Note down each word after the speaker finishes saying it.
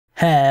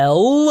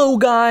Hello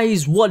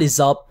guys, what is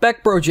up?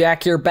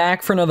 BeckBroJack here,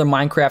 back for another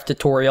Minecraft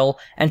tutorial,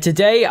 and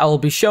today I will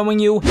be showing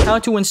you how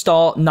to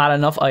install not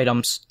enough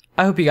items.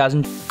 I hope you guys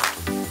enjoy.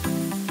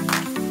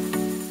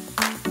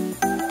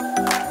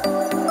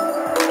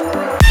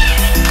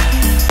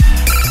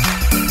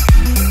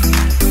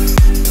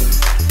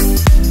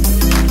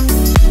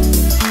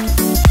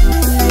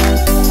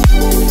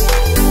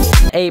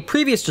 A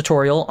previous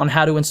tutorial on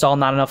how to install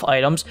not enough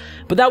items,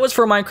 but that was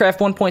for Minecraft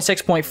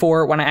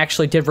 1.6.4 when I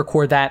actually did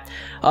record that.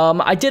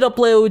 I did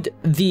update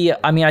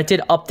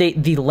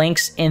the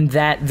links in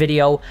that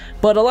video,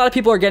 but a lot of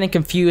people are getting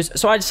confused,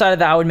 so I decided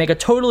that I would make a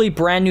totally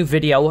brand new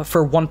video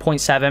for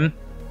 1.7.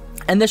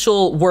 And this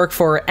will work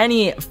for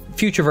any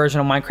future version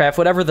of Minecraft.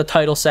 Whatever the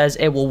title says,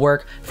 it will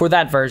work for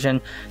that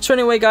version. So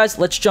anyway, guys,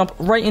 let's jump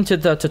right into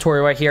the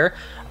tutorial right here.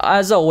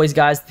 As always,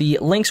 guys, the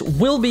links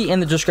will be in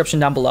the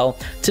description down below.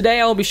 Today,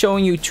 I will be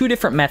showing you two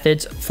different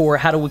methods for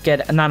how to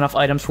get not enough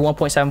items for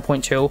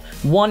 1.7.2.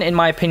 One, in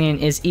my opinion,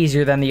 is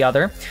easier than the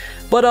other.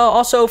 But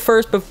also,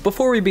 first,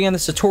 before we begin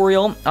this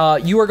tutorial,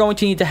 you are going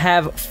to need to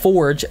have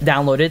Forge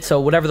downloaded. So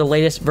whatever the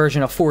latest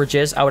version of Forge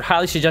is, I would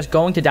highly suggest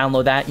going to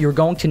download that. You're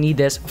going to need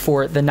this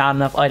for the Not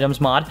Enough Items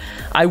mod.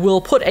 I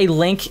will put a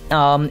link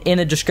in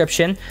the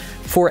description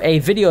for a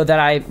video that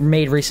I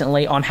made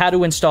recently on how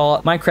to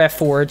install Minecraft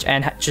Forge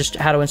and just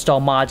how to install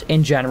mods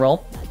in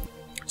general.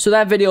 So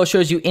that video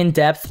shows you in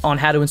depth on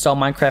how to install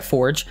Minecraft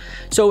Forge.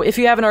 So if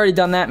you haven't already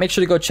done that, make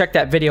sure to go check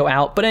that video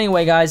out. But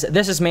anyway, guys,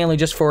 this is mainly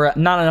just for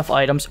not enough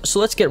items.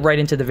 So let's get right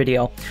into the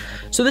video.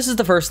 So this is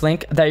the first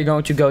link that you're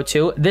going to go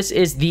to. This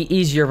is the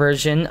easier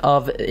version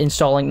of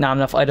installing not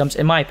enough items,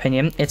 in my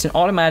opinion. It's an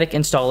automatic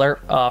installer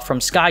from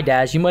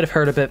Skype. You might have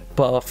heard of it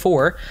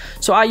before.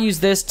 So I use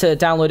this to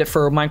download it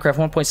for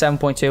Minecraft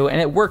 1.7.2, and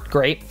it worked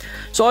great.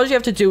 So all you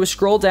have to do is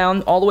scroll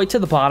down all the way to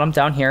the bottom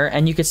down here,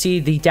 and you can see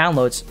the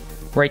downloads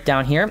right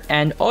down here,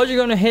 and all you're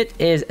going to hit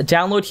is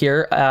download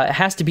here. It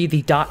has to be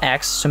the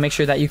 .x, so make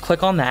sure that you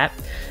click on that,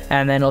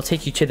 and then it'll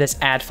take you to this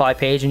add file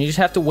page, and you just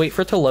have to wait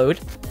for it to load.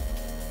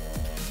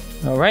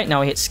 Alright,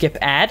 now we hit skip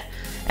add,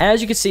 and as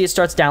you can see, it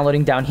starts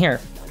downloading down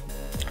here.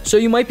 So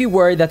you might be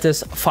worried that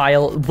this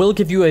file will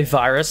give you a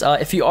virus.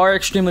 If you are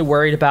extremely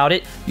worried about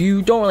it,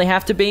 you don't really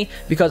have to be,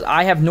 because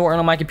I have Norton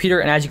on my computer,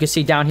 and as you can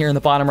see down here in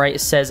the bottom right, it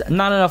says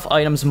not enough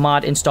items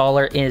mod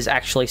installer is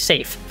actually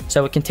safe.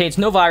 So it contains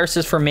no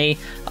viruses for me.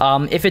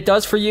 If it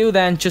does for you,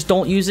 then just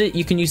don't use it.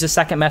 You can use the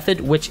second method,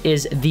 which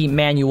is the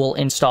manual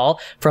install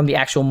from the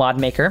actual mod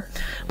maker.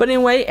 But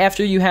anyway,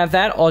 after you have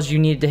that, all you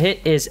need to hit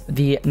is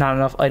the not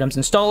enough items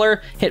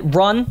installer, hit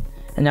run.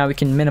 And now we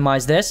can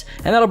minimize this,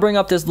 and that'll bring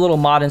up this little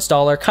mod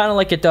installer, kind of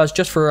like it does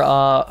just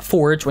for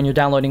Forge when you're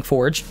downloading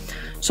Forge.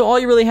 So all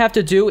you really have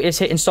to do is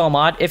hit install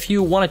mod. If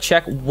you want to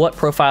check what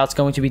profile it's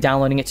going to be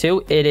downloading it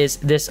to, it is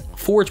this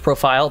Forge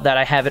profile that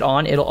I have it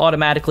on. It'll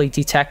automatically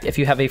detect if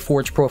you have a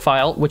Forge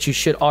profile, which you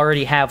should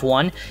already have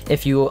one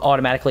if you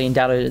automatically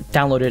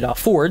downloaded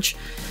Forge.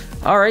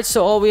 Alright,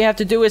 so all we have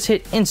to do is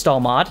hit install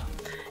mod.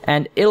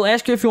 And it'll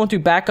ask you if you want to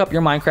back up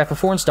your Minecraft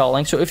before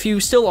installing. So if you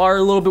still are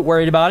a little bit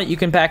worried about it, you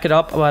can back it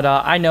up. But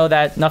I know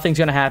that nothing's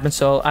going to happen,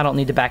 so I don't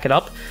need to back it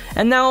up.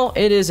 And now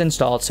it is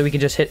installed. So we can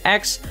just hit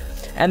X.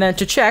 And then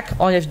to check,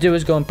 all you have to do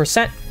is go in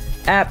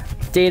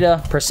 %app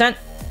data %.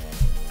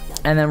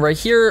 And then right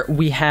here,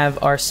 we have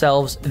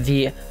ourselves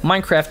the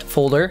Minecraft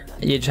folder.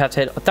 You just have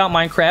to hit without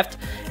Minecraft.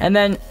 And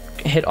then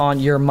hit on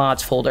your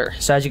mods folder.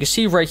 So as you can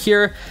see right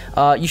here,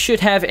 you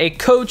should have a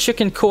code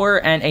chicken core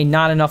and a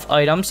not enough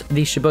items.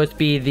 These should both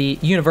be the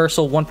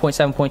universal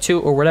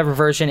 1.7.2 or whatever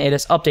version it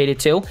is updated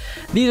to.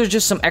 These are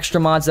just some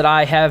extra mods that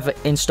I have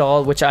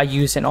installed, which I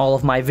use in all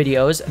of my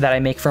videos that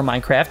I make for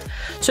Minecraft.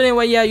 So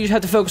anyway, yeah, you just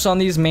have to focus on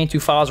these main two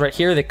files right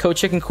here, the code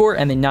chicken core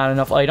and the not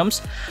enough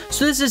items.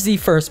 So this is the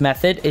first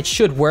method. It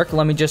should work.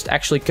 Let me just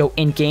actually go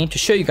in game to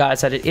show you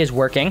guys that it is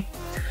working.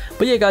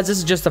 But yeah, guys, this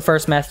is just the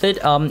first method.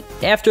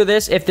 After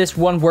this, if this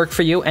one worked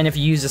for you and if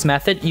you use this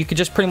method, you could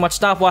just pretty much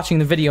stop watching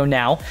the video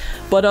now.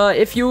 But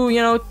if you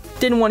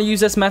didn't want to use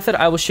this method,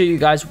 I will show you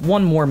guys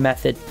one more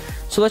method.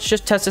 So let's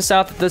just test this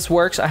out that this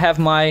works. I have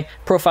my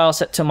profile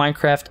set to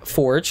Minecraft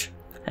Forge,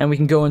 and we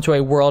can go into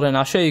a world, and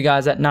I'll show you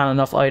guys that not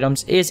enough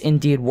items is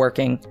indeed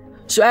working.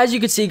 So as you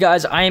can see,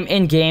 guys, I am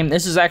in game.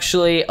 This is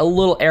actually a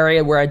little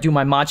area where I do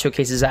my mod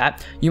showcases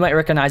at. You might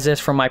recognize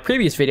this from my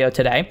previous video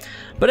today.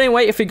 But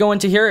anyway, if we go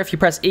into here, if you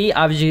press E,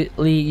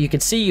 obviously you can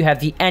see you have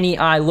the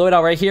NEI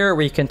loadout right here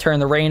where you can turn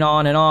the rain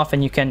on and off,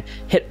 and you can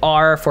hit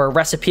R for a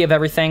recipe of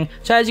everything.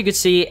 So as you can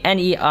see,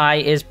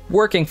 NEI is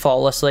working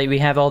flawlessly. We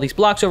have all these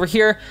blocks over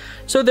here,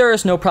 so there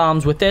is no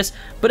problems with this.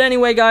 But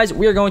anyway, guys,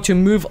 we are going to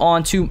move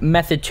on to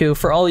method 2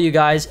 for all of you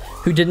guys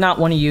who did not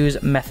want to use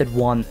method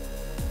 1.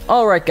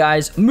 Alright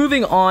guys,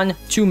 moving on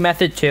to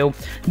method 2.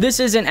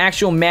 This is an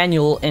actual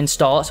manual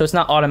install, so it's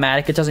not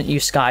automatic. It doesn't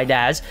use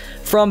SkyDAS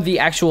from the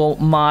actual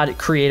mod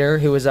creator,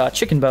 who is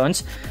Chicken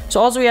Bones. So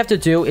all we have to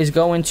do is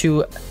go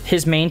into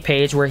his main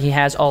page where he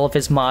has all of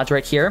his mods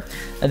right here.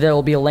 There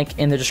will be a link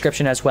in the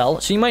description as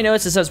well. So you might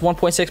notice it says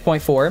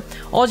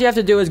 1.6.4. All you have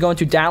to do is go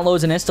into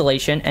downloads and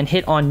installation and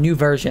hit on new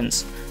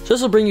versions. So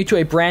this will bring you to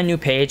a brand new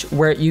page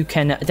where you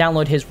can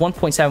download his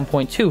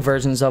 1.7.2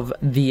 versions of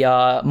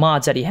the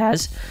mods that he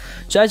has.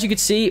 So as you can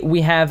see, we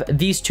have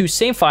these two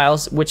same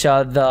files, which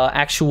the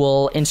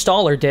actual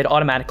installer did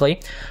automatically.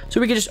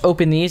 So we can just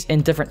open these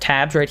in different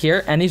tabs right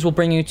here, and these will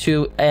bring you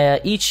to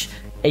each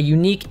a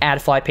unique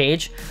AdFly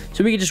page.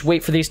 So we can just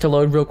wait for these to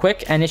load real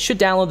quick, and it should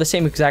download the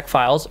same exact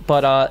files,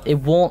 but it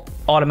won't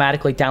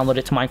automatically download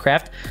it to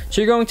Minecraft.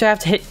 So you're going to have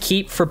to hit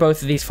keep for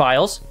both of these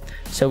files.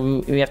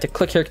 So we have to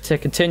click here to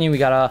continue. We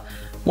got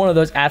one of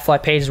those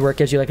AdFly pages where it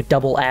gives you like a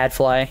double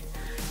AdFly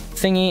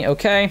thingy.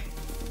 Okay.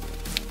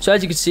 So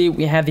as you can see,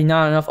 we have the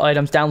not enough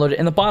items downloaded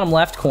in the bottom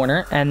left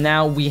corner, and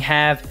now we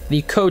have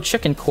the code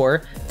chicken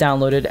core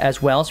downloaded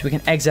as well, so we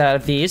can exit out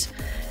of these.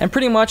 And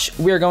pretty much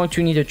we are going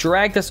to need to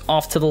drag this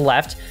off to the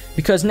left,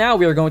 because now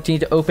we are going to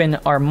need to open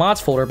our mods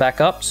folder back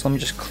up. So let me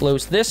just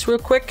close this real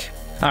quick.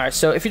 Alright,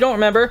 so if you don't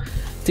remember,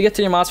 to get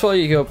to your mods folder,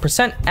 you go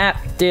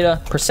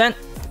 %app_data%,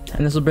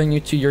 and this will bring you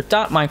to your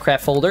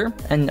 .minecraft folder,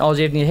 and all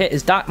you need to hit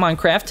is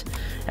 .minecraft,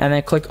 and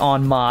then click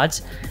on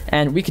mods.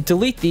 And we could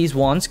delete these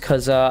ones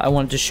because I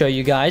wanted to show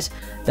you guys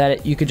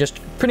that you could just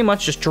pretty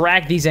much just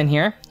drag these in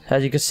here.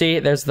 As you can see,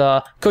 there's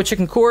the code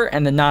chicken core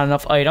and the not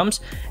enough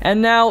items,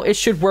 and now it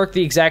should work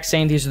the exact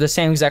same. These are the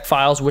same exact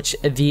files which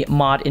the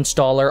mod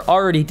installer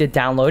already did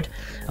download.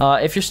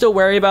 If you're still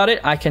wary about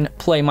it, I can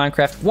play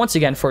Minecraft once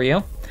again for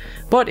you.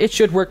 But it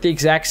should work the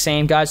exact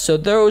same, guys. So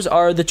those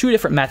are the two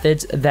different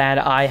methods that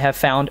I have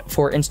found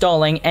for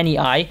installing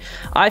NEI.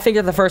 I think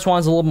that the first one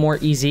is a little more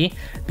easy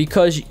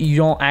because you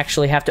don't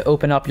actually have to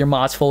open up your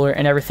mods folder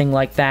and everything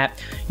like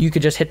that. You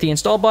could just hit the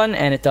install button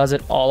and it does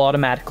it all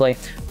automatically.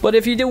 But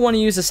if you do want to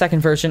use the second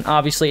version,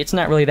 obviously it's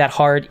not really that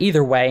hard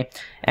either way,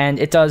 and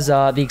it does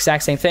the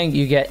exact same thing.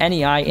 You get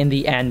NEI in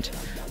the end.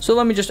 So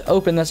let me just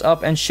open this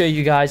up and show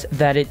you guys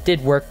that it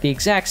did work the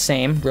exact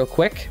same real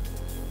quick.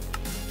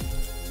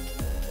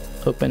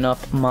 Open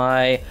up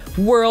my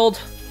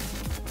world.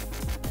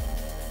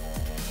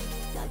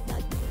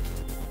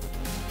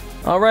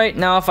 Alright,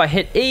 now if I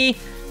hit E,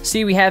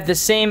 see we have the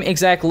same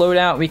exact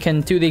loadout. We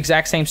can do the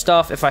exact same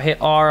stuff. If I hit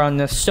R on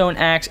the stone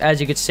axe,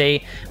 as you can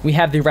see, we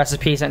have the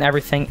recipes and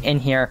everything in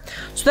here.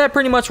 So that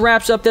pretty much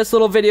wraps up this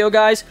little video,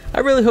 guys.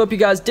 I really hope you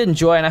guys did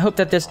enjoy, and I hope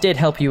that this did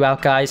help you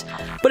out, guys.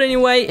 But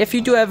anyway, if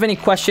you do have any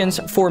questions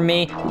for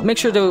me, make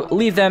sure to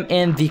leave them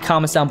in the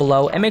comments down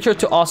below, and make sure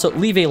to also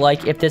leave a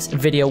like if this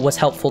video was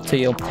helpful to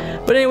you.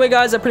 But anyway,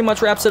 guys, that pretty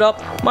much wraps it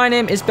up. My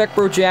name is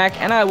BeckBroJack,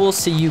 and I will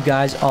see you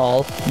guys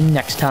all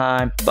next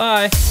time.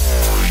 Bye!